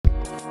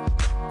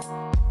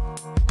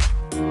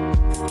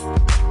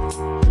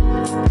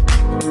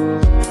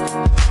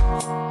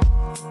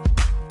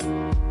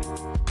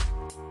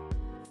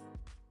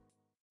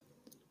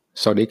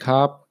สวัสดีค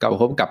รับกลับมา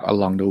พบกับ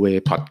Along the Way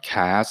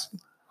Podcast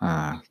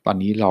ตอน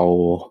นี้เรา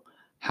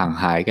ห่าง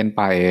หายกันไ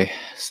ป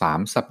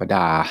3สัปด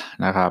าห์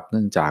นะครับเ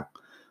นื่องจาก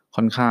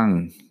ค่อนข้าง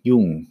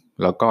ยุ่ง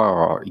แล้วก็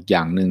อีกอ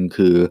ย่างหนึ่ง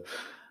คือ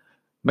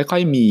ไม่ค่อ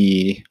ยมี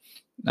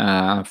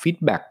ฟีด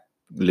แบ็ก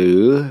หรือ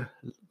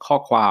ข้อ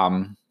ความ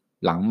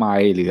หลังไม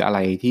ค์หรืออะไร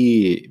ที่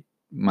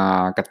มา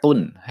กระตุ้น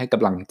ให้ก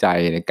ำลังใจ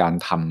ในการ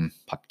ท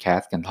ำพอดแคส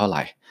ต์กันเท่าไห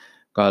ร่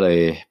ก็เล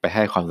ยไปใ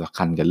ห้ความสำ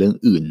คัญกับเรื่อง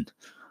อื่น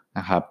น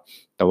ะครับ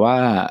แต่ว่า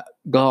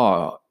ก็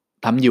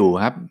ทำอยู่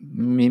ครับ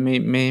ไ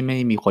ม่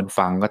มีคน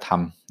ฟังก็ท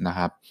ำนะค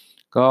รับ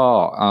ก็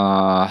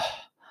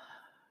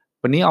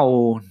วันนี้เอา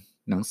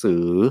หนังสื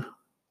อ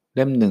เ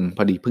ล่มหนึ่งพ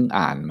อดีเพิ่ง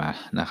อ่านมา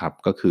นะครับ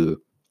ก็คือ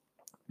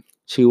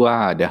ชื่อว่า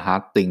The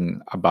Hard Thing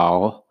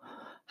About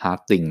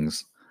Hard Things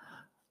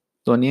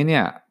ตัวนี้เนี่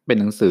ยเป็น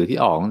หนังสือที่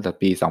ออกตั้งแต่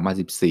ปี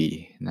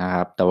2014นะค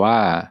รับแต่ว่า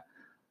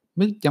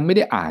ยังไม่ไ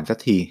ด้อ่านสัก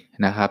ที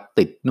นะครับ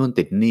ติดนู่น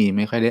ติดนี่ไ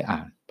ม่ค่อยได้อ่า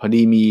นพอ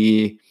ดีมี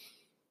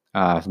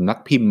สำนัก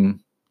พิมพ์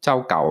เจ้า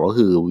เก่าก็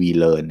คือ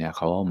VLearn เนี่ยเ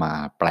ขาเอามา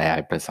แปล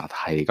เป็นภาษาไท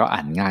ยก็อ่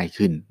านง่าย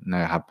ขึ้นน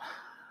ะครับ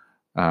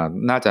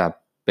น่าจะ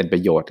เป็นปร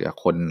ะโยชน์กับ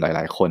คนหล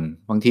ายๆคน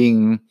บางที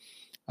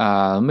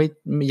ไม่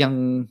ยัง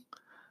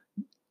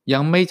ยั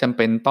งไม่จำเ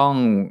ป็นต้อง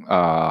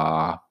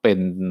เป็น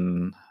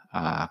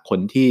คน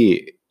ที่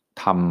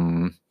ท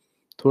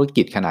ำธุร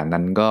กิจขนาด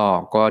นั้น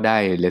ก็ได้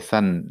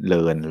lesson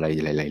learn อะไร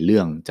หลายๆเรื่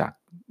องจาก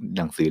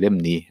หนังสือเล่ม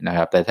นี้นะค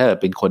รับแต่ถ้า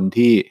เป็นคน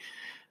ที่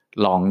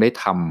ลองได้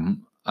ทำ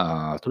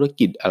ธุร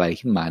กิจอะไร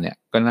ขึ้นมาเนี่ย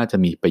ก็น่าจะ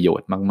มีประโย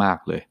ชน์มาก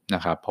ๆเลยน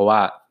ะครับเพราะว่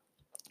า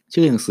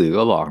ชื่อหนังสือ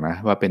ก็บอกนะ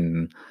ว่าเป็น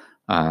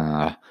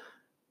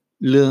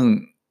เ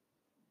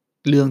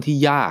รื่องที่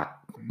ยาก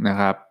นะ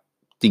ครับ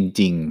จ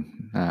ริง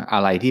ๆอะ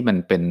ไรที่มัน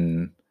เ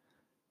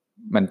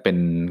ป็น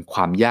คว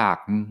ามยาก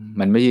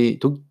มันไม่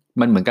ทุก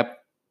มันเหมือนกับ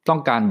ต้อ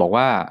งการบอก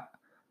ว่า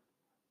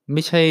ไ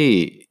ม่ใช่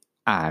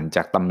อ่านจ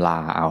ากตำรา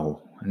เอา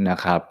นะ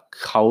ครับ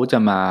เขาจะ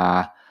มา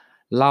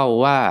เล่า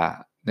ว่า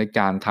ในก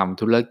ารท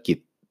ำธุรกิจ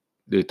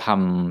หรือท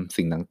ำ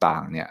สิ่งต่า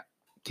งๆเนี่ย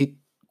ที่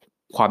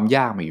ความย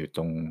ากมาอยู่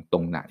ตร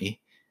งไหน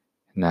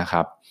นะค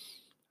รับ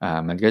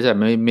มันก็จะ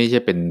ไม่ใช่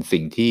เป็น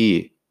สิ่งที่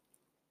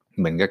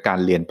เหมือนกับการ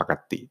เรียนปก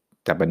ติ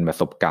แต่เป็นประ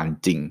สบการณ์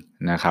จริง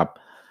นะครับ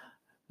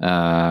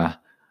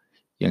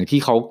อย่างที่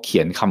เขาเขี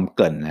ยนคำเก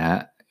ริ่นนะฮ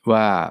ะ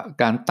ว่า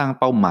การตั้ง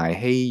เป้าหมาย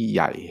ให้ใ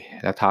หญ่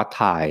และท้าท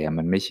าย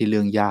มันไม่ใช่เ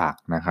รื่องยาก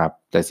นะครับ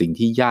แต่สิ่ง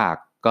ที่ยาก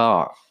ก็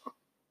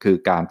คือ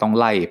การต้อง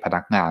ไล่พ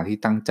นักงานที่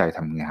ตั้งใจท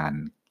ำงาน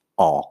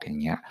ออกอย่า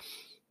งเงี้ย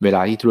เวล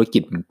าที่ธุรกิ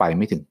จมันไปไ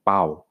ม่ถึงเป้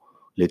า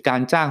หรือกา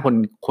รจ้าง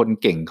คน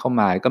เก่งเข้า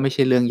มาก็ไม่ใ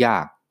ช่เรื่องยา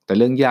กแต่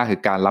เรื่องยากคื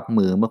อการรับ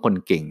มือเมื่อคน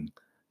เก่ง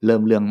เริ่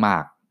มเรื่องมา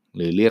กห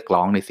รือเรียก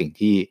ร้องในสิ่ง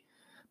ที่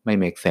ไม่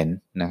make sense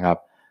นะครับ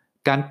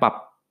การปรับ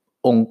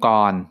องค์ก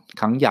ร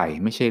ครั้งใหญ่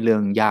ไม่ใช่เรื่อ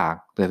งยาก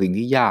แต่สิ่ง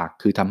ที่ยาก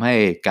คือทำให้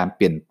การเ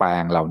ปลี่ยนแปล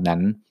งเหล่านั้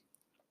น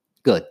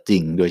เกิดจริ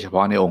งโดยเฉพา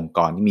ะในองค์ก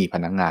รที่มีพ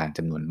นักงานจ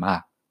ำนวนมา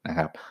กนะค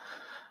รับ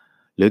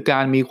หรือกา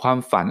รมีความ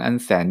ฝันอัน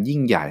แสนยิ่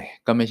งใหญ่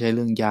ก็ไม่ใช่เ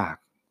รื่องยาก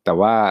แต่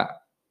ว่า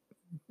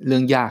เรื่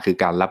องยากคือ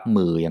การรับ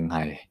มือยังไง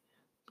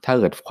ถ้า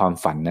เกิดความ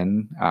ฝันนั้น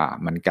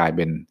มันกลายเ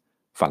ป็น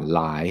ฝัน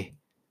ร้าย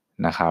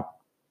นะครับ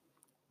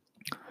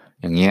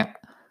อย่างเงี้ย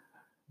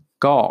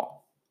ก็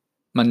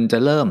มันจะ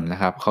เริ่มนะ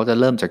ครับเขาจะ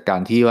เริ่มจากกา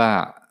รที่ว่า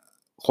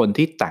คน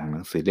ที่แต่งห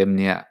นังสือเล่ม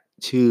นี้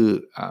ชื่อ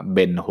เบ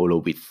นโฮโล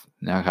วิทส์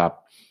นะครับ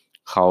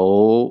เขา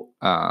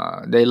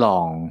ได้ลอ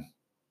ง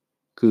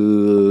คือ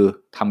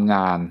ทำง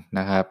าน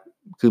นะครับ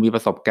คือมีป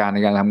ระสบการณ์ใน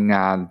การทำง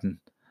าน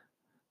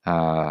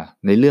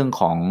ในเรื่อง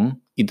ของ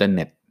อินเทอร์เ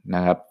น็ตน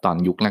ะครับตอน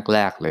ยุคแร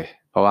กๆเลย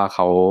เพราะว่าเข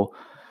า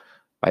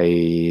ไป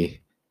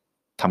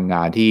ทำง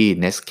านที่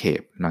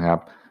Netscape นะครับ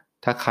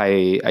ถ้าใคร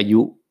อา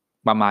ยุ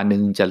ประมาณนึ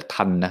งจะ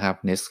ทันนะครับ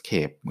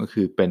Netscape ก็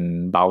คือเป็น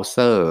เบราว์เซ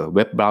อร์เ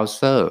ว็บเบราว์เ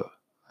ซอร์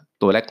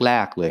ตัวแร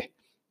กๆเลย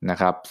นะ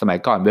ครับสมัย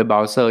ก่อนเว็บเบรา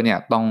ว์เซอร์เนี่ย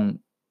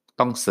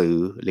ต้องซื้อ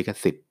ลิข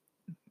สิทธิ์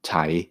ใ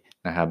ช้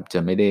นะครับจะ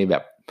ไม่ได้แบ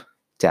บ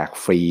แจก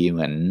ฟรีเห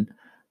มือน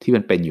ที่มั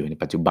นเป็นอยู่ใน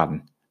ปัจจุบัน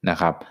นะ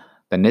ครับ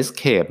แต่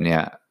Netscape เนี่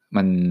ย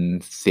มัน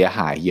เสียห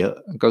ายเยอะ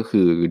ก็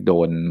คือโด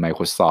น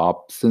Microsoft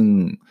ซึ่ง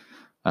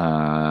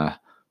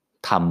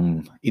ท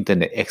ำ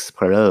Internet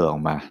Explorer ออ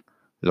กมา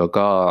แล้ว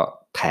ก็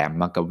แถม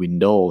มากับ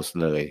Windows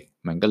เลย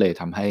มันก็เลย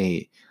ทำให้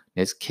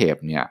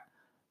Netscape เนี่ย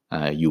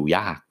อยู่ย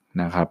าก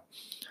นะครับ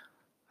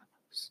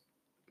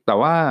แต่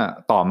ว่า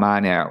ต่อมา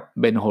เนี่ย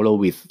เบนโฮโล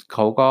วิทส์เข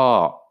าก็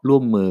ร่ว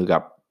มมือกั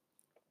บ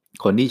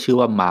คนที่ชื่อ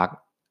ว่ามาร์ค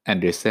แอน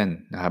เดอร์สัน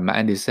นะครับมาร์คแ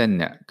อนเดอร์สัน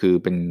เนี่ยคือ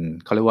เป็น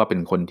เขาเรียกว่าเป็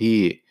นคนที่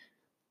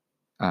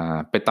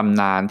เป็นตำ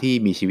นานที่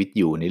มีชีวิต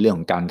อยู่ในเรื่องข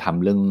องการท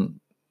ำเรื่อง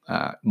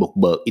บุก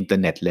เบิกอินเทอ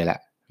ร์เน็ตเลยแหละ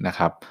นะค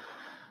รับ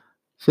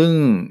ซึ่ง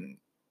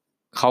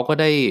เขาก็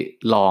ได้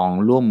ลอง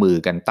ร่วมมือ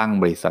กันตั้ง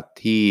บริษัท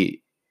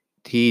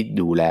ที่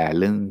ดูแล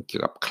เรื่องเกี่ย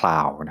วกับคลา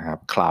วด์นะครับ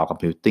คลาวด์คอม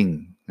พิวติ้ง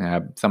นะครั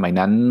บสมัย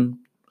นั้น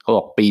เขาบ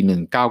อกปี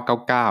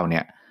1999เนี่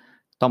ย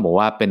ต้องบอก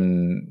ว่าเป็น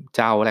เ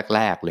จ้าแ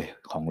รกๆเลย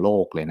ของโล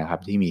กเลยนะครับ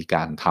ที่มีก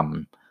ารท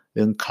ำเ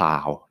รื่องคลา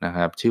วด์นะค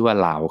รับชื่อว่า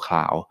ลาวคล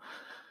าวด์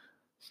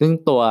ซึ่ง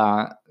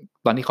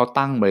ตอนที่เขา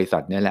ตั้งบริษั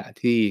ทเนี่ยแหละ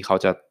ที่เขา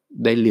จะ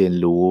ได้เรียน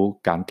รู้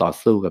การต่อ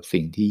สู้กับ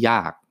สิ่งที่ย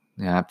าก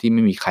นะครับที่ไ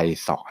ม่มีใคร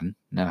สอน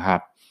นะครั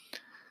บ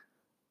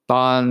ต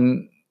อน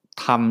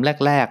ท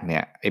ำแรกๆเนี่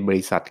ยไอ้บ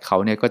ริษัทเขา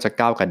เนี่ยก็จะ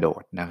ก้าวกระโด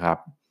ดนะครับ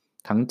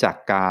ทั้งจาก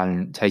การ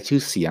ใช้ชื่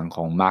อเสียงข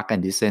อง Mark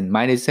Andreessen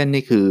Mark Andreessen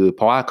นี่คือเพ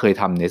ราะว่าเคย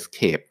ทำ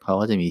Netscape เขา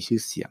ก็จะมีชื่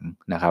อเสียง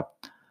นะครับ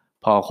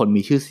พอคน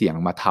มีชื่อเสียง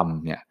มาท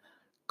ำเนี่ย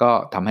ก็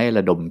ทำให้ร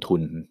ะดมทุ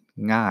น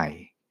ง่าย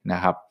นะ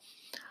ครับ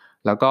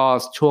แล้วก็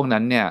ช่วง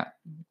นั้นเนี่ย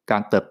กา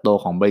รเติบโต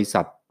ของบริ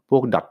ษัทพว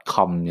ก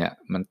 .com เนี่ย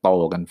มันโต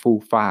กันฟู่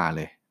ฟ้าเ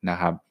ลยนะ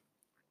ครับ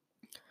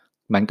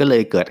มันก็เล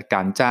ยเกิดก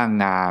ารจ้าง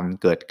งาน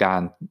เกิดกา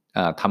ร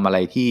ทำอะไร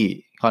ที่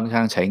ค่อนข้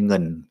างใช้เงิ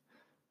น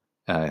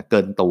เกิ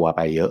นตัวไ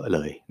ปเยอะเล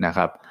ยนะค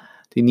รับ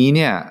ทีนี้เ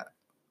นี่ย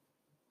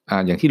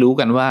อย่างที่รู้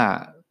กันว่า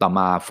ต่อม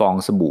าฟอง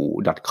สบู่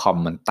 .com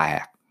มันแต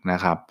กนะ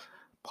ครับ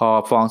พอ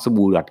ฟองส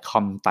บู่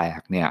 .com แต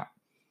กเนี่ย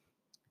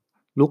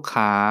ลูก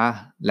ค้า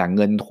แหล่งเ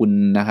งินทุน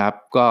นะครับ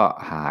ก็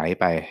หาย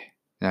ไป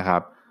นะครั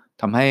บ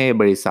ทำให้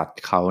บริษัท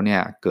เขาเนี่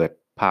ยเกิด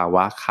ภาว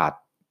ะขาด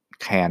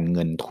แคลนเ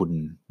งินทุน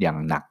อย่าง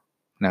หนัก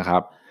นะครั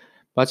บ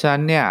เพราะฉะนั้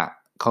นเนี่ย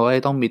เขาก็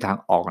ต้องมีทาง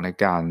ออกใน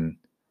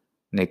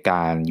ก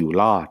ารอยู่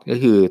รอดก็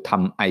คือท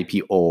ำ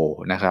IPO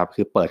นะครับ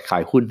คือเปิดขา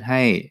ยหุ้นใ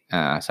ห้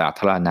สา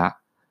ธารณะ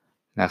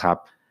นะครับ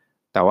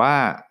แต่ว่า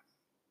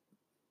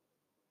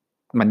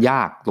มันย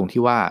ากตรง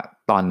ที่ว่า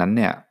ตอนนั้น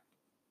เนี่ย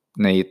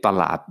ในต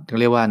ลาด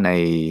เรียกว่าใ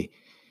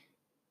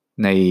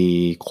น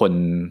คน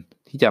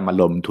ที่จะมา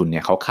ลงทุนเ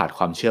นี่ยเขาขาดค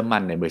วามเชื่อมั่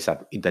นในบริษัท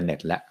อินเทอร์เน็ต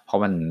แล้วเพรา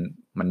ะ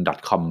มัน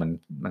 .com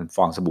มันฟ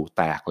องสบู่แ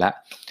ตกแล้ว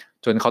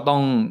จนเขาต้อ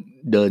ง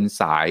เดิน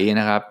สาย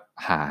นะครับ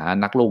หา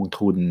นักลง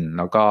ทุนแ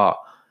ล้วก็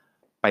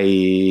ไป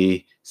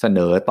เสน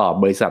อต่อ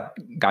บริษัท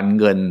การ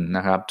เงินน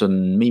ะครับจน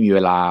ไม่มีเว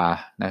ลา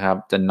นะครับ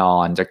จะนอ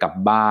นจะกลับ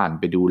บ้าน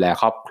ไปดูแล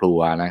ครอบครัว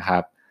นะครั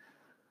บ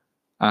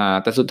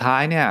แต่สุดท้า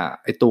ยเนี่ย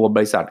ไอตัวบ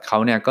ริษัทเขา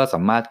เนี่ยก็ส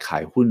ามารถขา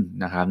ยหุ้น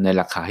นะครับใน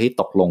ราคาที่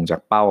ตกลงจา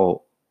กเป้า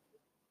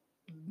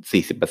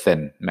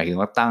 40% หมายถึง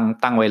ว่า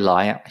ตั้งไว้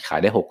100ขาย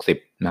ได้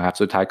60นะครับ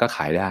สุดท้ายก็ข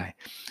ายได้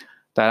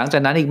แต่หลังจา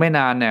กนั้นอีกไม่น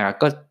านเนี่ย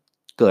ก็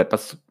เกิด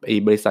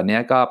บริษัทนี้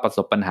ก็ประส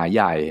บปัญหาใ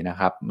หญ่นะ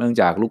ครับเนื่อง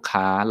จากลูก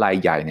ค้าราย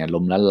ใหญ่เนี่ย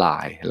ล้มละลา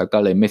ยแล้วก็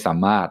เลยไม่สา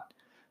มารถ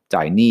จ่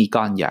ายหนี้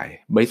ก้อนใหญ่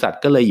บริษัท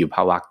ก็เลยอยู่ภ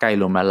าวะใกล้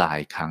ล้มละลาย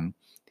ครั้ง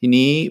ที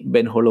นี้เบ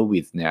นโฮโลวิ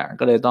ชเนี่ย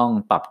ก็เลยต้อง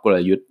ปรับกล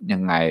ยุทธ์ยั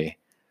งไง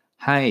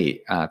ให้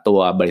ตัว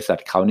บริษัท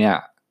เขาเนี่ย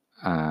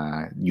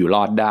อยู่ร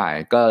อดได้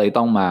ก็เลย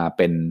ต้องมาเ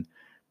ป็น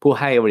ผู้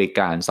ให้บริก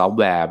ารซอฟต์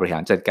แวร์บริหา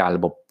รจัดการร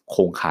ะบบโค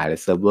รงข่ายและ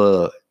เซิร์ฟเวอ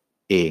ร์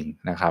เอง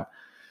นะครับ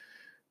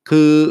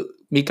คือ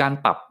มีการ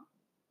ปรับ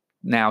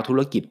แนวธุ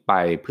รกิจไป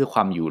เพื่อคว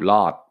ามอยู่ร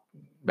อด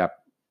แบบ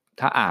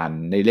ถ้าอ่าน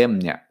ในเล่ม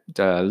เนี่ยจ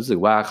ะรู้สึก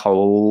ว่าเขา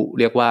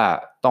เรียกว่า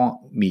ต้อง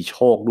มีโช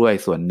คด้วย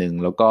ส่วนหนึ่ง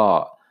แล้วก็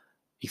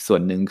อีกส่ว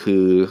นหนึ่งคื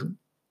อ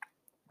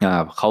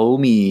เขา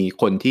มี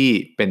คนที่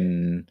เป็น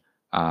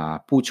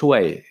ผู้ช่ว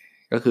ย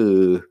ก็คือ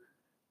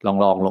รอง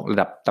ระ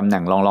ดับตำแห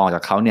น่งรองจ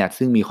ากเขาเนี่ย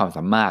ซึ่งมีความส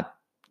ามารถ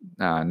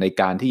ใน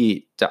การที่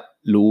จะ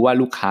รู้ว่า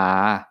ลูกค้า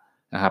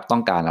นะครับต้อ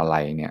งการอะไร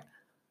เนี่ย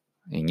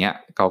อย่างเงี้ย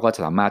เขาก็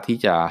สามารถที่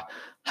จะ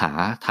หา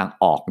ทาง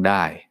ออกไ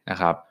ด้นะ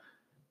ครับ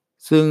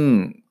ซึ่ง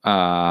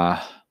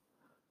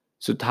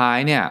สุดท้าย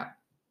เนี่ย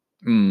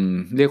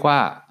เรียกว่า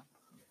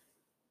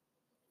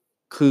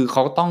คือเข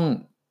าต้อง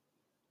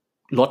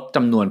ลดจ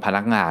ำนวนพ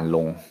นักงานล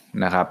ง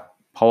นะครับ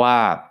เพราะว่า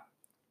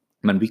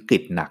มันวิกฤ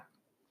ตหนัก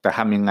แต่ท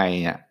ำยังไง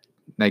เนี่ย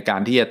ในกา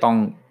รที่จะต้อง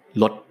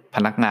ลดพ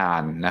นักงา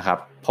นนะครับ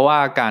เพราะว่า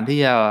การที่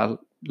จะ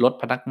ลด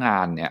พนักงา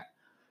นเนี่ย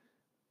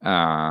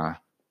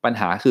ปัญ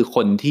หาคือค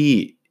นที่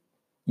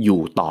อ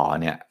ยู่ต่อ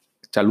เนี่ย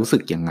จะรู้สึ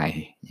กยังไง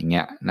อย่างเ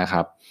งี้ยนะค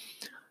รับ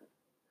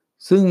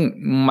ซึ่ง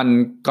มัน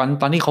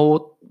ตอนที่เขา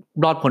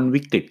รอดพ้น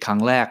วิกฤตครั้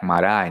งแรกมา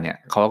ได้เนี่ย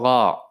เขาก็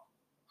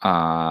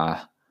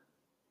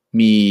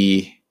มี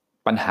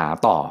ปัญหา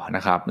ต่อน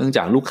ะครับเนื่องจ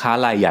ากลูกค้า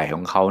รายใหญ่ข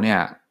องเขาเนี่ย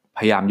พ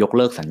ยายามยกเ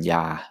ลิกสัญญ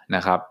าน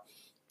ะครับ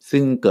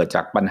ซึ่งเกิดจ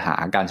ากปัญหา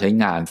การใช้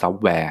งานซอฟ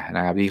ต์แวร์น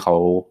ะครับที่เขา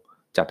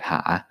จัดหา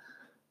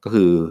ก็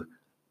คือ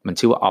มัน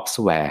ชื่อว่า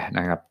Opsware น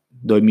ะครับ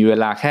โดยมีเว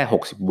ลาแค่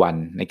60วัน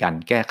ในการ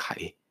แก้ไข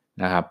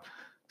นะครับ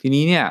ที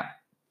นี้เนี่ย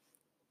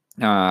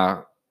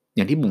อ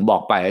ย่างที่ผมบอ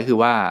กไปก็คือ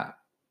ว่า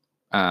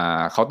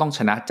เขาต้องช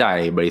นะใจ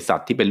บริษัท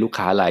ที่เป็นลูก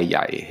ค้ารายให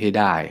ญ่ให้ไ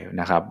ด้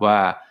นะครับว่า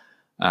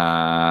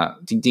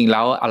จริงๆแ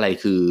ล้วอะไร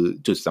คือ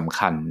จุดสำ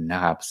คัญน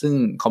ะครับซึ่ง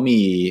เขามี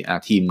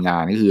ทีมงา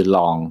นก็คือร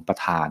องประ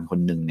ธานคน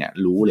หนึ่งเนี่ย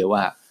รู้เลยว่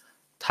า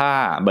ถ้า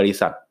บริ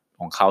ษัทข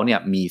องเขาเนี่ย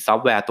มีซอฟ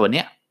ต์แวร์ตัวเ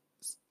นี้ย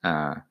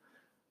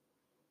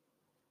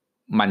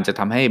มันจะ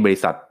ทำให้บริ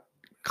ษัท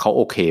เขาโ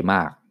อเคม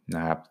ากน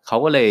ะครับเขา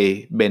ก็เลย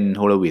เบน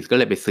โฮโลวิชก็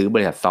เลยไปซื้อบ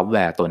ริษัทซอฟต์แว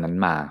ร์ตัวนั้น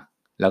มา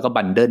แล้วก็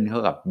บันเดิลเข้า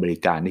กับบริ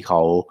การที่เข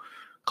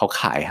า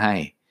ขายให้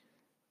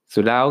สุ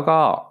ดแล้วก็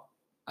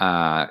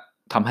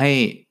ทำให้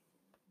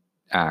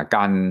ก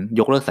าร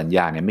ยกเลิกสัญญ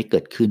าเนี่ยไม่เกิ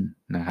ดขึ้น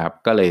นะครับ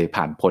ก็เลย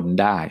ผ่านพ้น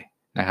ได้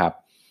นะครับ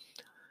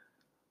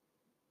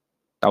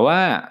แต่ว่า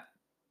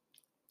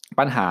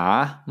ปัญหา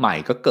ใหม่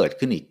ก็เกิด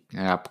ขึ้นอีกน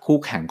ะครับคู่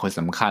แข่งคน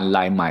สำคัญร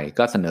ายใหม่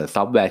ก็เสนอซ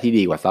อฟต์แวร์ที่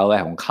ดีกว่าซอฟต์แว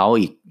ร์ของเขา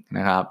อีกน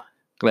ะครับ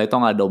ก็เลยต้อ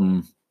งระดม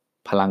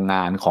พลังง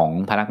านของ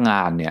พนักง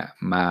านเนี่ย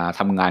มา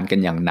ทำงานกัน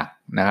อย่างหนัก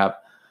นะครับ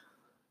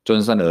จน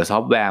เสนอซอ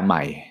ฟต์แวร์ให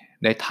ม่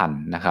ได้ทัน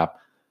นะครับ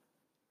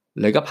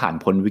เลยก็ผ่าน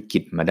พ้นวิกฤ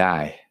ตมาได้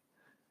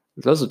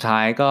แล้วสุดท้า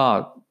ยก็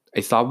ไอ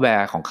ซอฟต์แว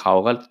ร์ของเขา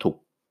ก็ถูก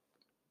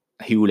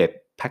Hewlett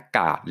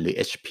Packard หรือ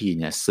HP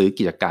เนี่ยซื้อ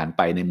กิจการไ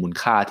ปในมูล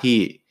ค่าที่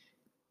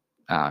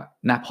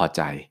น่าพอใ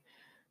จ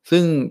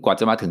ซึ่งกว่า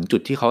จะมาถึงจุ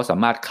ดที่เขาสา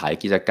มารถขาย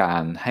กิจกา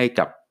รให้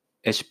กับ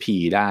HP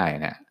ได้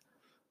เนี่ย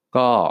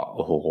ก็โ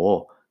อ้โห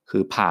คื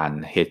อผ่าน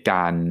เหตุก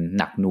ารณ์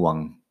หนักหน่วง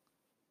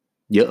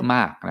เยอะม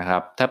ากนะครั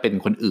บถ้าเป็น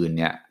คนอื่น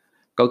เนี่ย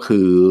ก็คื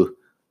อ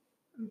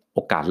โอ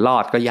กาสรอ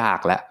ดก็ยาก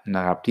แล้วน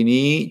ะครับที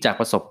นี้จาก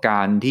ประสบกา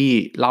รณ์ที่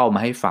เล่ามา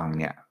ให้ฟัง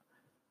เนี่ย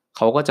เข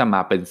าก็จะม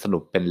าเป็นสรุ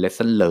ปเป็น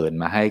lesson learn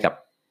มาให้กับ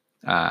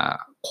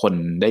คน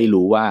ได้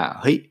รู้ว่า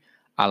เฮ้ย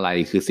อะไร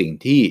คือสิ่ง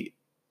ที่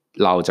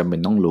เราจำเป็น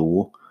ต้องรู้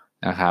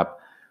นะครับ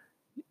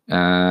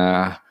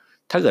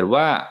ถ้าเกิด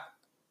ว่า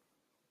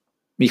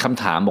มีค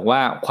ำถามบอกว่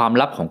าความ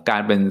ลับของกา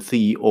รเป็น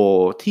CEO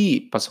ที่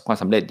ประสบความ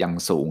สำเร็จอย่าง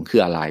สูงคื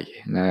ออะไร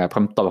นะครับค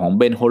ำตอบของเ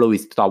บนโฮโลวิ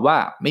ชตอบว่า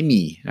ไม่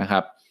มีนะครั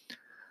บ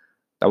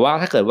แต่ว่า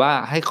ถ้าเกิดว่า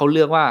ให้เขาเ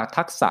ลือกว่า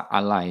ทักษะอ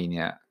ะไรเ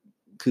นี่ย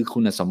คือคุ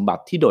ณสมบั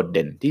ติที่โดดเ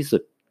ด่นที่สุ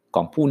ดข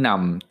องผู้น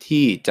ำ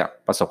ที่จะ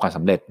ประสบความส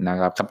ำเร็จนะ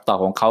ครับคำตอบ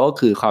ของเขาก็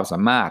คือความสา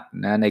มารถ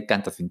นะในการ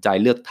ตัดสินใจ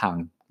เลือกทาง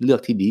เลือก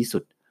ที่ดีที่สุ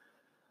ด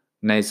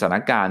ในสถาน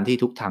การณ์ที่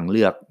ทุกทางเ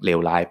ลือกเลว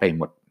ร้ายไปห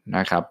มดน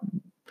ะครับ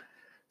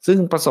ซึ่ง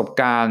ประสบ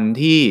การณ์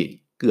ที่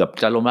เกือบ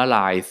จะล้มละล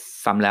าย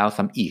ซ้ำแล้ว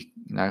ซ้ำอีก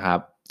นะครับ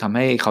ทำใ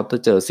ห้เขา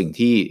เจอสิ่ง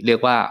ที่เรียก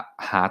ว่า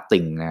hard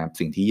thing นะครับ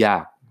สิ่งที่ยา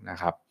กนะ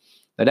ครับ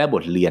และได้บ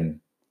ทเรียน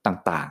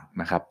ต่าง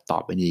ๆนะครับต่อ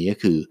ไปนี้ก็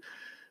คือ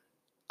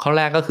ข้อแ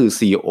รกก็คือ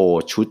CEO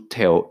should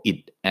tell it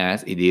as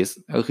it is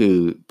ก็คือ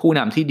ผู้น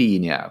ำที่ดี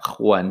เนี่ยค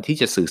วรที่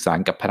จะสื่อสาร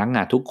กับพนักง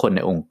านทุกคนใน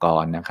องค์ก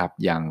รนะครับ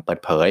อย่างเปิด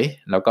เผย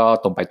แล้วก็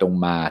ตรงไปตรง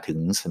มาถึง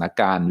สถาน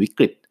การณ์วิก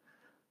ฤต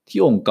ที่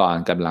องค์กร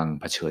กำลัง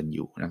เผชิญอ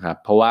ยู่นะครับ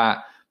เพราะว่า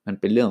มัน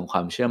เป็นเรื่องของคว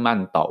ามเชื่อมั่น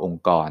ต่ออง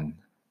ค์กร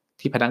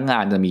ที่พนักงา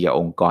นจะมีกับ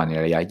องค์กรใน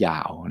ระยะยา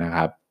วนะค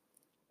รับ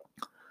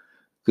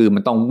คือมั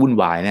นต้องวุ่น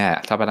วายแน่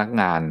ถ้าพนัก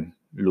งาน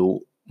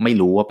ไม่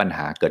รู้ว่าปัญห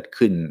าเกิด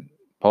ขึ้น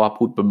เพราะว่า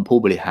ผู้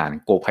บริหาร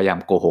พยายาม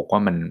โกหกว่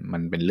ามั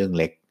นเป็นเรื่อง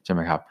เล็กใช่ไห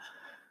มครับ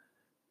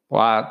เพราะ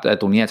ว่าแต่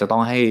ตรงนี้จะต้อ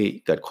งให้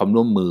เกิดความ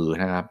ร่วมมือ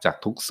นะครับจาก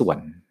ทุกส่วน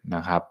น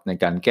ะครับใน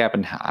การแก้ปั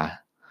ญหา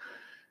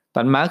ต่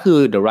อมาคือ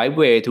the right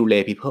way to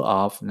lay people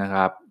off นะค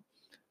รับ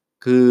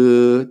คือ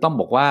ต้อง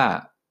บอกว่า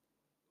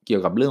เกี่ย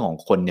วกับเรื่องของ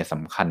คนเนี่ยส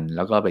ำคัญแ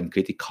ล้วก็เป็น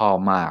critical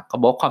มากเขา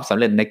บอกความสำ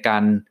เร็จในกา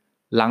ร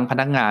ล้างพ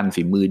นักงาน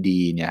ฝีมือดี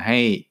เนี่ยให้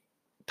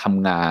ท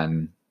ำงาน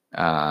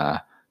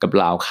กับ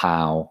ลาวคา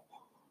ว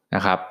น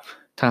ะครับ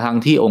ทั้ง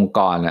ที่องค์ก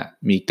ร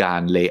มีกา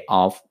ร lay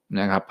off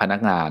นะครับพนั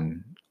กงาน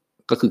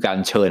ก็คือการ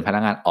เชิญพนั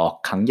กงานออก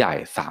ครั้งใหญ่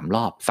3 ร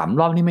อบ3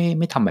 รอบนี่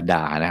ไม่ธรรมด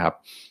านะครับ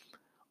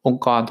อง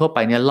ค์กรทั่วไป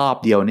เนี่ยรอบ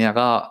เดียวเนี่ย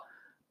ก็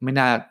ไม่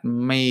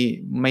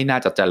น่า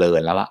จะเจริญ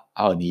แล้วละเอ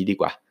าอันนี้ดี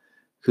กว่า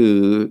คือ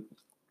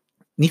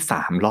นี่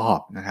3 รอบ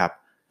นะครับ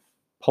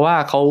เพราะว่า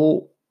เขา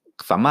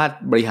สามารถ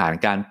บริหาร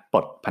การปล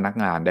ดพนัก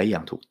งานได้อย่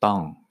างถูกต้อง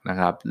นะ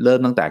ครับเริ่ม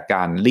ตั้งแต่ก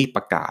ารรีบป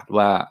ระกาศ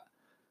ว่า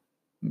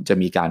จะ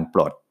มีการป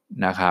ลด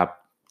นะครับ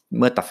เ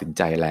มื่อตัดสินใ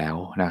จแล้ว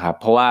นะครับ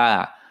เพราะว่า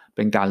เ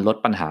ป็นการลด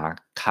ปัญหา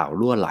ข่าว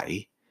รั่วไหล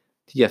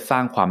ที่จะสร้า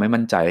งความไม่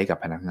มั่นใจให้กับ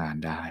พนักงาน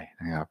ได้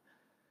นะครับ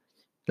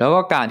แล้วก็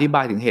การอธิบ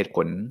ายถึงเหตุผ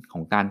ลขอ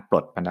งการปล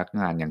ดพนัก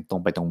งานอย่างตร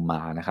งไปตรงม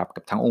านะครับ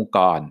กับทั้งองค์ก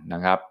รน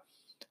ะครับ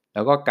แ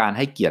ล้วก็การใ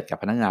ห้เกียรติกับ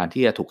พนักงาน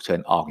ที่จะถูกเชิ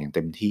ญออกอย่างเ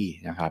ต็มที่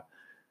นะครับ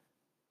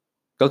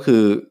ก็คื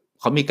อ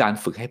เขามีการ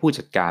ฝึกให้ผู้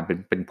จัดการ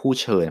เป็นผู้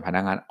เชิญพนั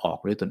กงานออก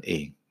ด้วยตนเอ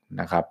ง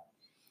นะครับ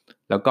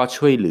แล้วก็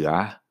ช่วยเหลือ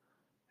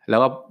แล้ว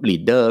ก็ลี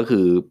ดเดอร์ก็คื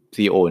อ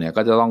CEO เนี่ย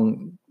ก็จะต้อง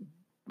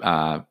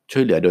ช่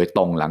วยเหลือโดยต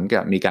รงหลังจา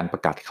กมีการปร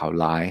ะกาศข่าว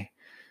ร้าย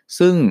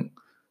ซึ่ง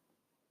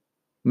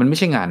มันไม่ใ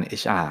ช่งาน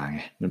HR ไง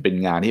มันเป็น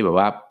งานที่แบบ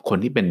ว่าคน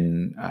ที่เป็น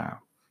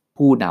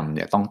ผู้นำเ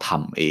นี่ยต้องท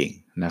ำเอง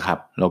นะครับ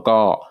แล้วก็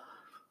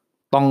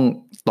ต้อง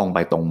ตรงไป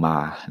ตรงมา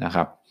นะค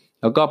รับ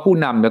แล้วก็ผู้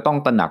นำจะต้อง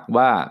ตระหนัก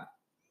ว่า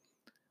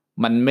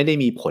มันไม่ได้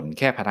มีผลแ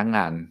ค่พนักง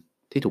าน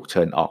ที่ถูกเ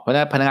ชิญออกเพราะฉะ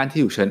นั้นพนักงานที่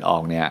ถูกเชิญออ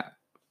กเนี่ย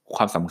ค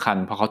วามสำคัญ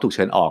พอเขาถูกเ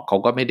ชิญออกเขา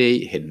ก็ไม่ได้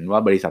เห็นว่า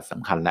บริษัทส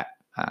ำคัญแหละ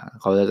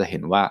เขาจะเห็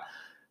นว่า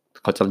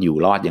เขาจะอยู่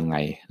รอดยังไง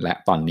และ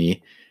ตอนนี้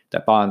แ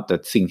ต่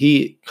สิ่งที่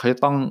เขาจะ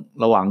ต้อง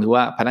ระวังคือ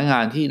ว่าพนักงา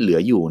นที่เหลือ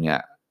อยู่เนี่ย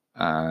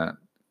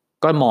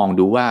ก็มอง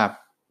ดูว่า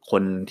ค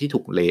นที่ถู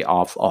กเลย์ออ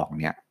ฟออก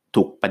เนี่ย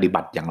ถูกปฏิ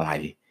บัติอย่างไร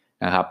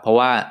นะครับเพราะ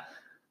ว่า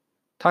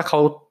ถ้าเขา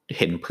เ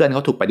ห็นเพื่อนเข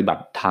าถูกปฏิบั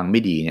ติทางไ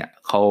ม่ดีเนี่ย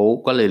เข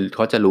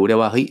าจะรู้ได้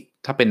ว่าเฮ้ย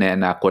ถ้าเป็นในอ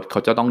นาคตเขา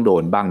จะต้องโด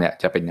นบ้างเนี่ย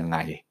จะเป็นยังไง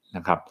น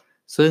ะครับ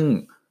ซึ่ง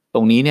ต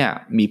รงนี้เนี่ย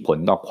มีผล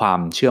ต่อความ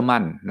เชื่อ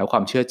มั่นและคว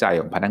ามเชื่อใจ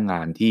ของพนักงา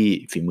นที่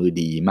ฝีมือ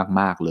ดี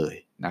มากๆเลย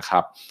นะครั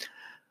บ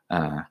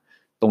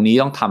ตรงนี้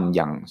ต้องทำอ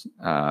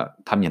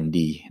ย่าง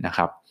ดีนะค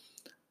รับ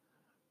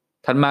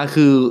ถัดมา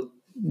คือ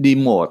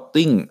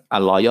demoting a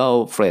loyal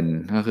friend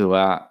ก็คือ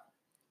ว่า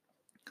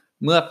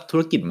เมื่อธุ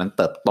รกิจมันเ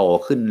ติบโต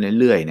ขึ้น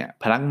เรื่อยๆเนี่ย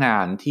พนักงา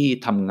นที่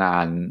ทำงา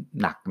น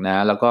หนักน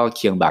ะแล้วก็เ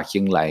คียงบ่าเคี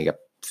ยงไหลกับ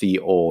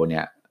CEO เ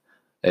นี่ย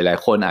หลาย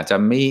ๆคนอาจจะ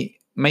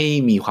ไม่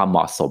มีความเหม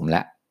าะสมแ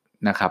ล้ว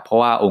นะครับเพราะ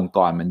ว่าองค์ก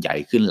รมันใหญ่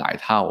ขึ้นหลาย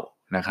เท่า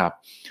นะครับ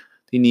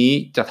ทีนี้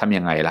จะทำ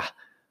ยังไงล่ะ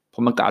เพรา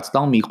ะมันก็อาจจะ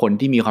ต้องมีคน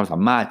ที่มีความสา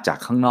มารถจาก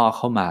ข้างนอกเ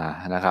ข้ามา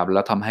นะครับแ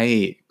ล้วทำให้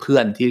เพื่อ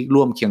นที่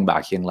ร่วมเคียงบ่า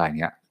เคียงไหล่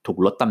เนี่ยถูก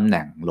ลดตำแห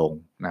น่งลง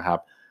นะครับ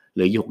ห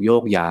รือโย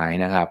กย้าย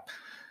นะครับ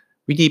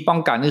วิธีป้อง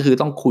กันก็คือ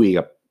ต้องคุย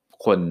กับ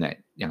คนเนี่ย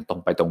อย่างตรง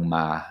ไปตรงม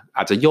าอ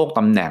าจจะโยกต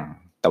ำแหน่ง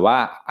แต่ว่า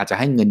อาจจะ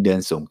ให้เงินเดือน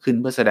สูงขึ้น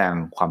เพื่อแสดง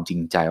ความจริ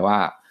งใจว่า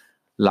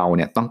เราเ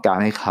นี่ยต้องการ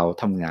ให้เขา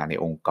ทำงานใน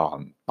องค์กร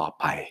ต่อ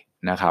ไป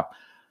นะครับ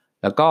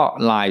แล้วก็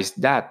lies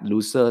that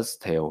losers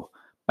tell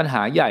ปัญห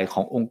าใหญ่ข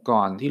ององค์ก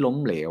รที่ล้ม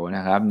เหลวน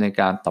ะครับใน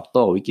การตอบโ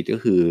ต้วิกฤตก็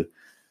คือ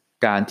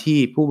การที่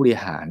ผู้บริ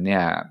หารเนี่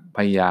ยพ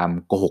ยายาม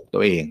โกหกตั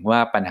วเองว่า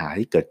ปัญหา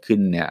ที่เกิดขึ้น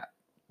เนี่ย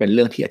เป็นเ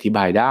รื่องที่อธิบ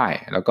ายได้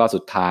แล้วก็สุ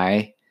ดท้าย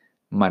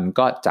มัน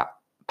ก็จะ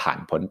ผ่าน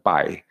พ้นไป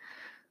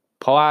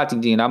เพราะว่าจ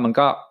ริงๆแล้วมัน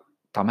ก็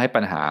ทำให้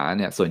ปัญหาเ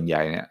นี่ยส่วนให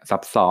ญ่เนี่ยซั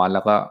บซ้อนแ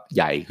ล้วก็ใ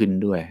หญ่ขึ้น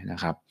ด้วยนะ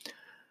ครับ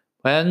เ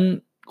พราะฉะนั้น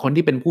คน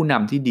ที่เป็นผู้น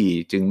ำที่ดี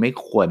จึงไม่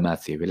ควรมา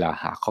เสียเวลา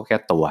หาข้อแก้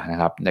ตัวนะ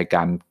ครับในก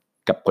าร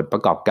กับผลปร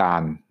ะกอบกา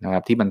รนะครั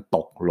บที่มันต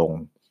กลง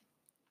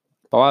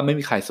เพราะว่าไม่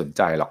มีใครสนใ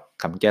จหรอก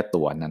คำแก้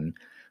ตัวนั้น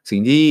สิ่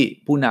งที่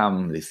ผู้น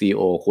ำหรือ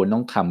CEO ควรต้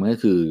องทำก็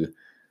คือ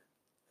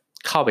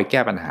เข้าไปแ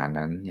ก้ปัญหา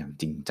นั้นอย่าง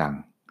จริงจัง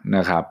น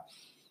ะครับ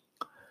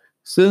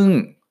ซึ่ง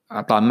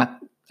ตอน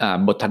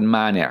บทถัดม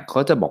าเนี่ยเขา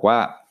จะบอกว่า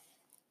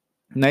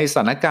ในส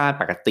ถานการณ์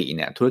ปกติเ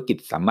นี่ยธุรกิจ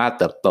สามารถ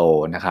เติบโต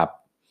นะครับ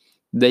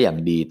ได้อย่าง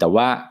ดีแต่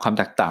ว่าความ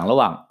แตกต่างระห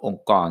ว่างอง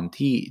ค์กร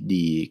ที่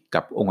ดี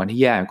กับองค์กรที่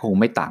แย่คง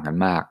ไม่ต่างกัน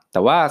มากแต่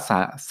ว่า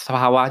สภ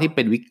าวะที่เ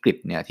ป็นวิกฤต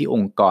เนี่ยที่อ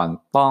งค์กร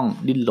ต้อง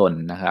ดิ้นรน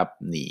นะครับ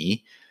ห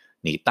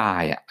นีตา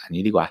ยอัน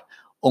นี้ดีกว่า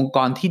องค์ก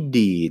รที่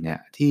ดีเนี่ย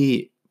ที่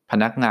พ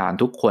นักงาน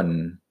ทุกคน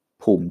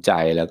ภูมิใจ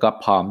แล้วก็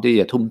พร้อมที่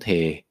จะทุ่มเท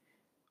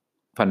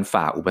ฟัน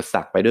ฝ่าอุปส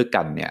รรคไปด้วย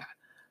กันเนี่ย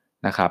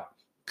นะครับ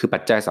คือปั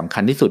จจัยสำคั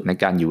ญที่สุดใน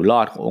การอยู่ร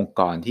อดขององค์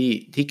กร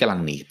ที่กำลัง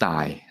หนีตา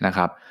ยนะค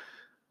รับ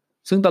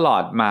ซึ่งตลอ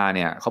ดมาเ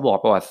นี่ยเขาบอก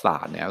ประวัติศา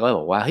สตร์เนี่ยก็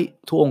บอกว่าเฮ้ย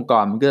ทุกองค์ก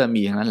รมันก็จะ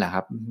มีทั้งนั้นแหละค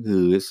รับคื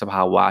อสภ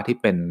าวะที่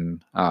เป็น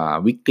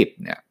วิกฤต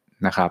เนี่ย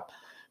นะครับ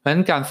เพราะฉะนั้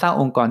นการสร้าง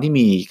องค์กรที่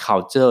มี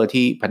culture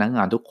ที่พนักง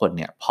านทุกคนเ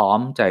นี่ยพร้อม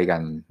ใจกั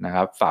นนะค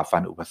รับฝ่าฟั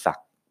นอุปสร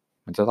รค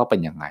มันจะต้องเป็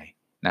นยังไง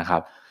นะครั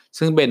บ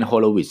ซึ่งเบนโฮ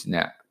โลวิชเ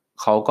นี่ย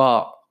เขาก็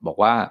บอก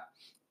ว่า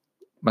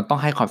มันต้อง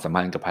ให้ความสำ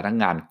คัญกับพนัก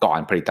งานก่อน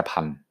ผลิตภั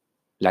ณฑ์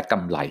และก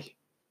ำไร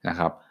นะ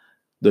ครับ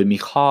โดยมี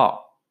ข้อ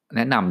แน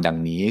ะนำดัง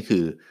นี้ก็คื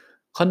อ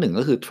ข้อหนึ่ง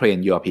ก็คือ train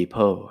your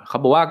people เขา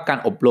บอกว่าการ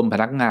อบรมพ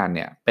นักงานเ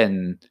นี่ยเป็น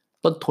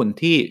ต้นทุน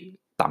ที่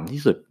ต่ำ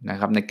ที่สุดนะ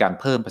ครับในการ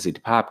เพิ่มประสิท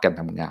ธิภาพการ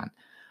ทำงาน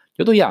ย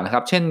กตัวอย่างนะค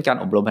รับเช่นการ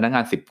อบรมพนักง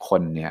าน10ค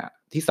นเนี่ย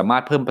ที่สามาร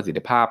ถเพิ่มประสิท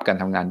ธิภาพการ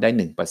ทำงานได้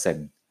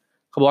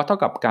 1%เขาบอกว่าเท่า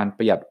กับการป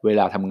ระหยัดเว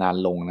ลาทำงาน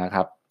ลงนะค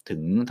รับถึ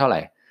งเท่าไหร่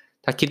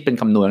ถ้าคิดเป็น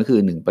คำนวณก็คื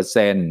อ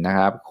 1% นะค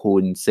รับคู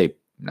ณ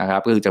10นะครับ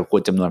ก็คือจะคู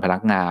ณจำนวนพนั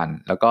กงาน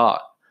แล้วก็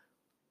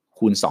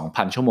คูณ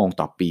 2,000 ชั่วโมง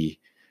ต่อปี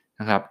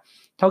นะครับ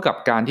เท่ากับ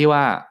การที่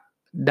ว่า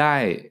ได้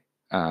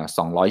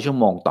200 ชั่ว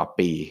โมงต่อ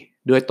ปี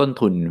ด้วยต้น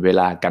ทุนเว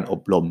ลาการอ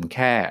บรมแ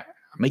ค่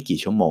ไม่กี่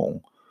ชั่วโมง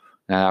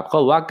นะครับก็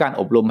ว่าการ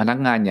อบรมพนัก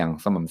งานอย่าง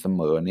สม่ำเส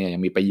มอเนี่ยยั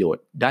งมีประโยช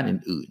น์ด้าน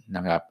อื่นๆน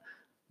ะครับ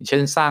เช่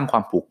นสร้างควา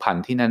มผูกพัน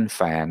ที่แน่นแ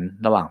ฟ้น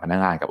ระหว่างพนัก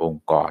งานกับอง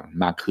ค์กร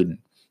มากขึ้น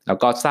แล้ว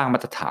ก็สร้างมา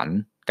ตรฐาน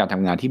การท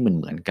ำงานที่เ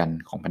หมือนกัน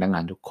ของพนักงา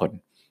นทุกคน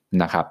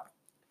นะครับ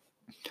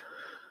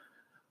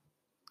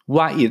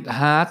Why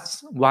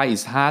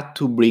it's hard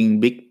to bring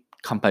big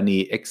company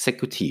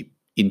executive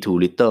into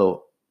little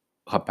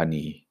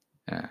company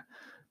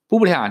ผู้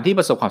บริหารที่ป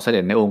ระสบความสำเ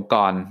ร็จในองค์ก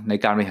รใน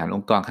การบริหารอ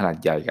งค์กรขนาด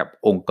ใหญ่กับ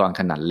องค์กร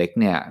ขนาดเล็ก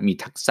เนี่ยมี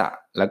ทักษะ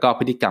และก็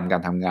พฤติกรรมกา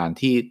รทำงาน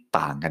ที่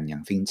ต่างกันอย่า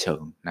งสิ้นเชิ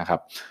งนะครับ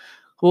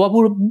เพราะว่า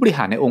ผู้บริห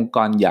ารในองค์ก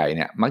รใหญ่เ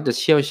นี่ยมักจะ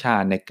เชี่ยวชา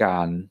ญในกา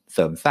รเส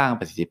ริมสร้าง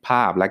ประสิทธิภ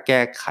าพและแ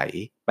ก้ไข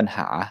ปัญห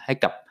าให้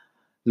กับ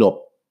ระบบ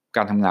ก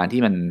ารทำงาน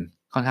ที่มัน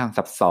ค่อนข้าง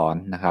ซับซ้อน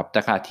นะครับแต่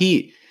ขณะที่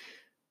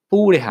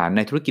ผู้บริหารใ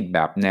นธุรกิจแบ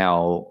บแนว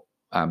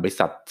บริ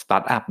ษัทสตา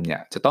ร์ทอัพเนี่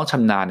ยจะต้องช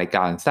ำนาญในก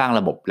ารสร้างร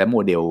ะบบและโม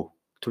เดล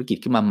ธุรกิจ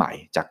ขึ้นมาใหม่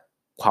จาก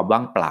ความว่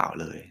างเปล่า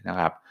เลยนะ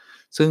ครับ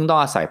ซึ่งต้อง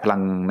อาศัยพลั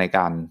งในก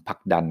ารผลัก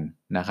ดัน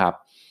นะครับ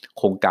โ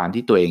ครงการ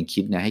ที่ตัวเอง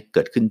คิดเนี่ยให้เ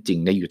กิดขึ้นจริง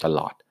ได้อยู่ตล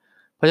อด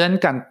เพราะฉะนั้น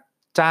การ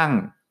จ้าง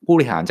ผู้บ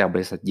ริหารจากบ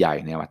ริษัทใหญ่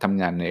เนี่ยมาท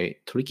ำงานใน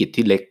ธุรกิจ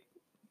ที่เ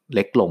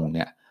ล็กลงเ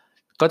นี่ย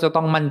ก็จะ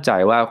ต้องมั่นใจ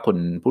ว่าคน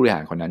ผู้บริหา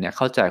รคนนั้นเนี่ยเ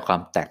ข้าใจควา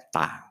มแตก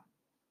ต่าง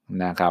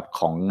นะครับ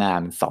ของงา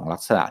น2ลั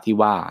กษณะที่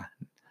ว่า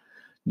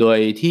โดย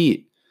ที่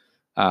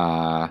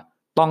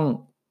ต้อง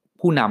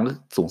ผู้น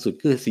ำสูงสุด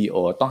คือ CEO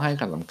ต้องให้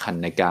ความสำคัญ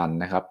ในการ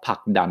นะครับผลั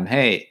กดันใ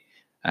ห้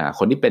ค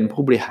นที่เป็น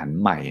ผู้บริหาร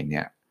ใหม่เ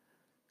นี่ย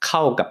เข้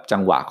ากับจั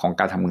งหวะของ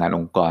การทำงานอ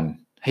งค์กร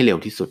ให้เร็ว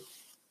ที่สุด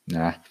น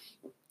ะ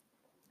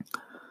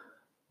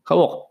เขา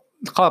บอก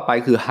ข้อต่อไป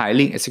คือ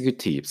hiring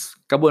executives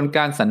กระบวนก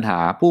ารสรรหา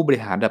ผู้บริ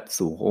หารระดับ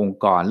สูงขององค์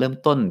กรเริ่ม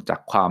ต้นจาก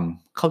ความ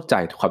เข้าใจ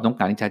ความต้อง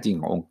การที่แท้จริง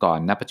ขององค์กร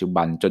ณปัจจุ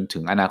บันจนถึ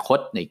งอนาคต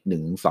ในอีก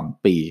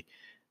 1-2 ปี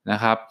นะ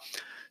ครับ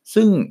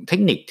ซึ่งเทค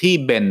นิคที่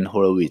เบนโฮ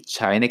โลวิชใ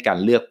ช้ในการ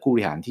เลือกผู้บ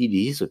ริหารที่ดี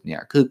ที่สุดเนี่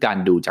ยคือการ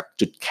ดูจาก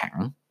จุดแข็ง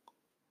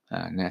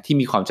นะที่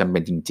มีความจำเป็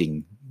นจริง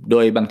ๆโด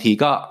ยบางที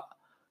ก็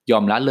ยอ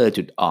มละเลย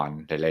จุดอ่อน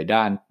หลายๆ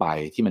ด้านไป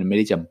ที่มันไม่ไ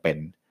ด้จำเป็น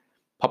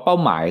เพราะเป้า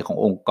หมายของ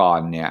องค์กร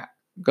เนี่ย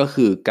ก็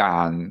คือกา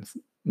ร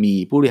มี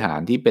ผู้บริหาร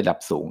ที่เป็นระดับ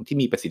สูงที่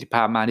มีประสิทธิภ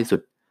าพมากที่สุ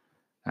ด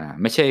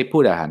ไม่ใช่ผู้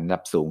บริหารระดั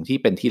บสูงที่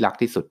เป็นที่รัก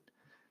ที่สุด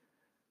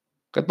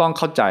ก็ต้อง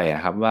เข้าใจ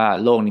ครับว่า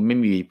โลกนี้ไม่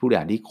มีผู้บริ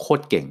หารที่โค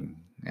ตรเก่ง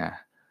นะ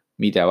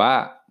มีแต่ว่า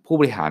ผู้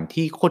บริหาร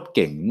ที่โคตรเ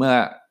ก่งเมื่อ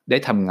ได้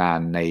ทำงาน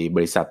ในบ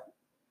ริษัท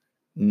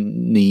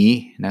นี้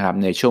นะครับ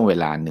ในช่วงเว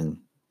ลาหนึ่ง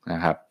นะ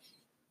ครับ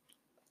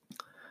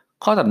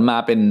ข้อถัดมา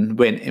เป็น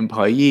when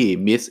employee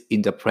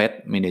misinterpret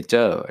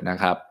manager นะ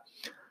ครับ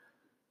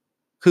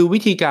คือวิ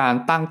ธีการ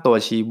ตั้งตัว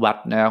ชี้วัด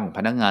นะของพ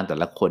นักงานแต่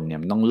ละคนเนี่ย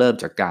มันต้องเริ่ม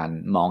จากการ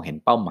มองเห็น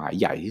เป้าหมาย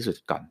ใหญ่ที่สุด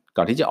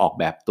ก่อนที่จะออก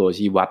แบบตัว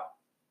ชี้วัด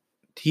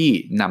ที่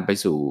นำไป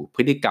สู่พ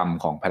ฤติกรรม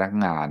ของพนัก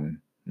งาน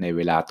ในเว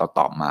ลา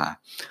ต่อๆมา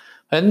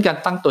เพราะฉะนั้นการ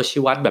ตั้งตัว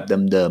ชี้วัดแบบ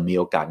เดิมๆมี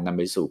โอกาสนำไ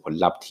ปสู่ผล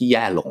ลัพธ์ที่แ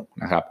ย่ลง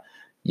นะครับ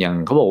อย่าง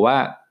เขาบอกว่า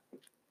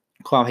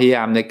ความพยาย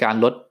ามในการ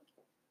ลด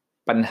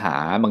ปัญหา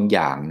บางอ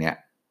ย่างเนี่ย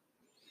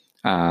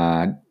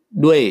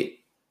ด้วย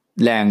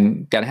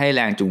การให้แร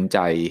งจูงใจ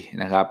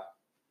นะครับ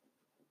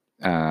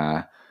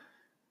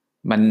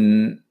มัน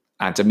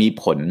อาจจะมี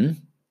ผล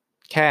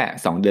แค่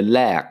2 เดือนแ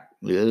รก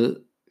หรือ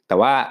แต่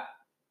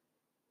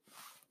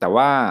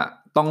ว่า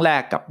ต้องแล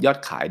กกับยอด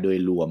ขายโดย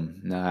รวม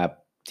นะครับ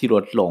ที่ล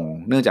ดลง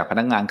เนื่องจากพ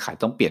นักงานขาย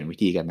ต้องเปลี่ยนวิ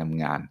ธีการท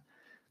ำงาน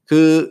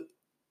คือ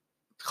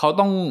เขา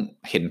ต้อง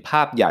เห็นภ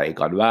าพใหญ่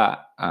ก่อนว่า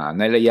ใ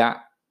นระยะ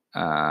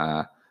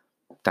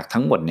จาก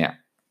ทั้งหมดเนี่ย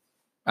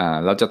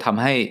เราจะท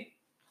ำให้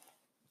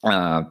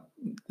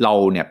เรา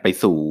เนี่ยไป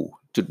สู่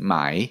จุดหม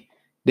าย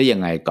ได้ยั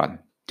งไงก่อน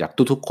จาก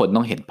ทุกๆคน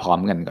ต้องเห็นพร้อม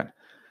กันก่อน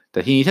แต่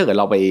ทีนี้ถ้าเกิด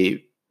เรา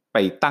ไป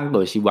ตั้งโด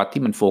ยชี้วัด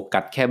ที่มันโฟกั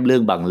สแค่เรื่อ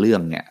งบางเรื่อ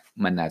งเนี่ย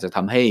มันอาจจะท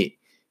ำให้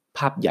ภ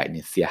าพใหญ่เ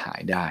นี่ยเสียหาย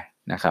ได้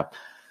นะครับ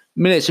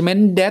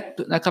management debt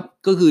นะครับ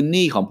ก็คือห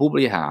นี้ของผู้บ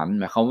ริหาร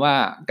หมายความว่า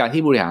การ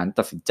ที่บริหาร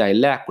ตัดสินใจ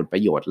แลกผลปร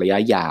ะโยชน์ระยะ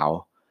ยาว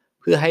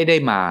เพื่อให้ได้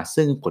มา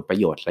ซึ่งผลประ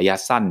โยชน์ระยะ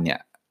สั้นเนี่ย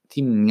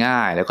ที่มันง่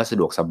ายแล้วก็สะ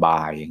ดวกสบ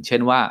ายอย่างเช่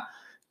นว่า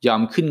ยอ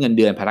มขึ้นเงินเ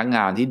ดือนพนักง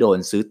านที่โดน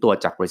ซื้อตัว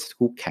จากบริษัท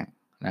คู่แข่ง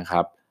นะค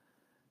รับ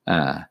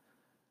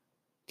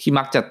ที่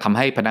มักจะทำใ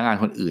ห้พนักงาน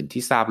คนอื่น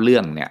ที่ทราบเรื่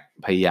องเนี่ย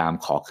พยายาม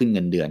ขอขึ้นเ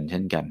งินเดือนเช่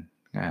นกัน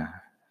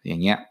อย่า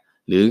งเงี้ย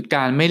หรือก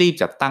ารไม่รีบ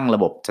จัดตั้งระ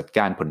บบจัดก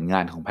ารผลงา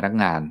นของพนัก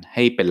งานใ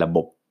ห้เป็นระบ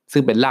บซึ่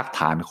งเป็นราก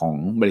ฐานของ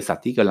บริษัท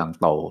ที่กำลัง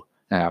โต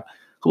นะครับ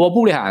เขาบอก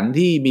ผู้บริหาร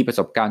ที่มีประ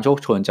สบการณ์โชค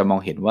โชนจะมอง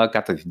เห็นว่ากา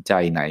รตัดสินใจ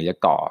ไหนจะ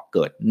ก่อเ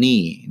กิดหนี้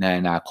ใน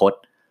อนาคต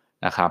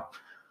นะครับ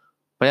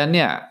เพราะฉะนั้นเ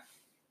นี่ย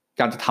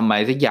การจะทำอะไร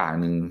สักอย่าง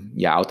หนึ่ง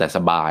อย่าเอาแต่ส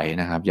บาย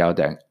นะครับอย่า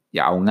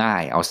เอาง่า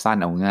ยเอาสั้น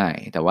เอาง่าย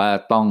แต่ว่า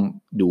ต้อง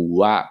ดู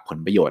ว่าผล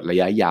ประโยชน์ระ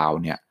ยะยาว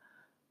เนี่ย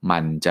มั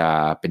นจะ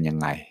เป็นยัง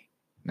ไง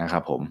นะครั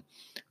บผม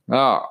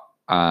ก็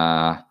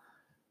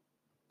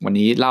วัน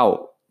นี้เล่า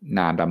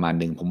นานประมาณ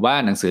หนึ่งผมว่า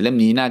หนังสือเล่ม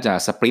นี้น่าจะ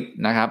สปลิต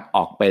นะครับอ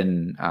อกเป็น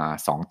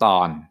2 ตอ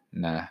น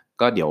นะ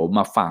ก็เดี๋ยวม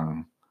าฟัง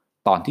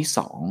ตอนที่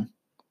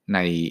2ใน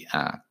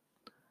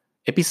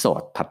เอพิโซ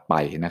ดถัดไป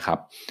นะครับ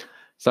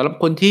สำหรับ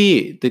คนที่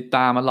ติดต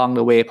าม Along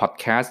the Way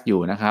Podcast อ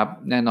ยู่นะครับ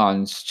แน่นอน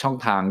ช่อง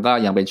ทางก็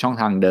ยังเป็นช่อง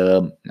ทางเดิ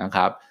มนะค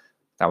รับ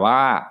แต่ว่า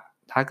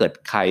ถ้าเกิด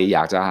ใครอย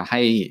ากจะใ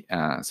ห้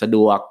สะด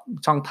วก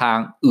ช่องทาง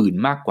อื่น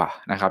มากกว่า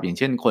นะครับอย่าง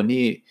เช่นคน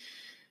ที่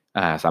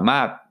สามา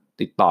รถ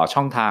ติดต่อ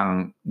ช่องทาง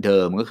เดิ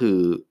มก็คือ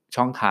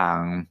ช่องทาง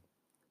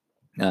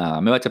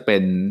ไม่ว่าจะเป็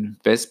น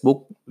Facebook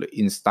หรือ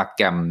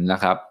Instagram นะ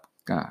ครับ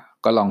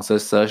ก็ลองเ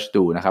ซิร์ช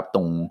ดูนะครับต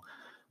รง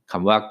ค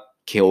ำว่า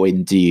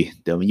KONG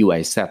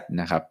WIZ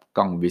นะครับ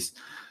ก้องวิส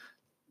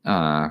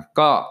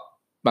ก็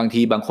บาง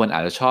ทีบางคนอา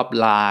จจะชอบ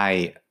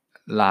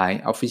Line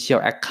Official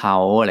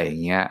Account อะไรอย่า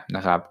งเงี้ยน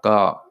ะครับ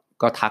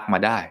ก็ทักมา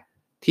ได้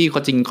ที่เข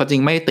าจริ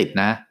งไม่ได้ติด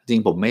นะจริ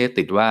งผมไม่ได้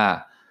ติดว่า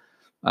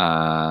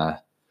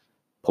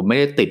ผมไม่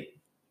ได้ติด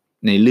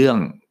ในเรื่อง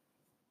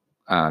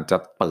จะ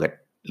เปิด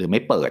หรือไม่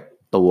เปิด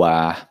ตั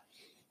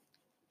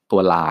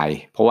วไลน์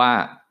เพราะว่า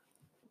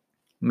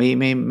ไ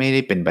ม่ไ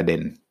ด้เป็นประเด็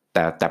น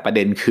แต่ประเ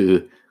ด็นคือ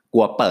ก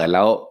ลัวเปิดแ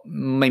ล้ว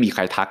ไม่มีใค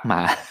รทักม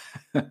า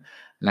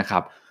นะครั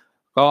บ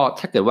ก็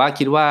ถ้าเกิดว่า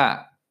คิดว่า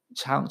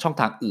ช่อง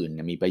ทางอื่น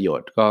มีประโย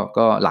ชน์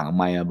ก็หลังไ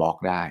มค์มาบอก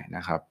ได้น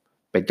ะครับ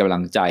เป็นกำลั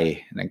งใจ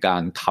ในกา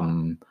รท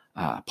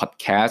ำพอด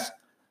แคสต์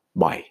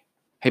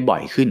ให้บ่อ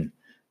ยขึ้น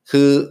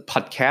คือพอ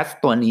ดแคสต์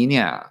ตัวนี้เ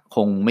นี่ยค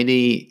งไม่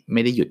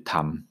ได้หยุดท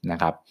ำนะ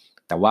ครับ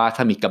แต่ว่าถ้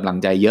ามีกำลัง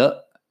ใจเยอะ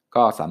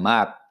ก็สามา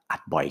รถอั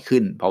ดบ่อยขึ้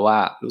นเพราะว่า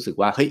รู้สึก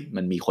ว่าเฮ้ย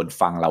มันมีคน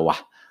ฟังเราว่ะ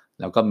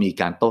แล้วก็มี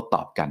การโต้ต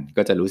อบกัน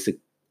ก็จะรู้สึก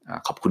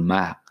ขอบคุณม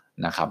าก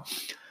นะครับ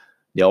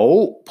เดี๋ยว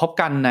พบ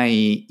กันใน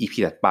EP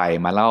ถัดไป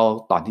มาเล่า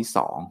ตอนที่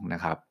2น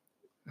ะครับ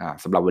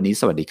สำหรับวันนี้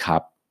สวัสดีครั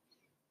บ